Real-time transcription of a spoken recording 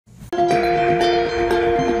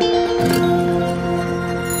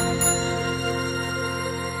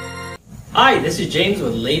Hi, this is James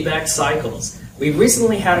with Laidback Cycles. We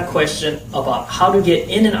recently had a question about how to get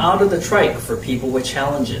in and out of the trike for people with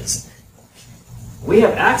challenges. We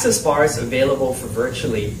have access bars available for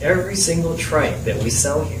virtually every single trike that we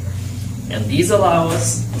sell here. And these allow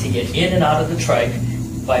us to get in and out of the trike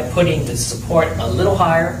by putting the support a little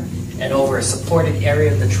higher and over a supported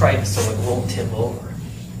area of the trike so it won't tip over.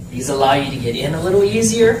 These allow you to get in a little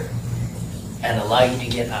easier and allow you to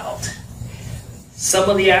get out.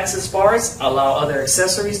 Some of the access bars allow other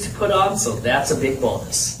accessories to put on, so that's a big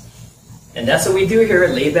bonus. And that's what we do here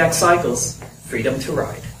at Laidback Cycles, freedom to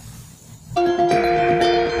ride.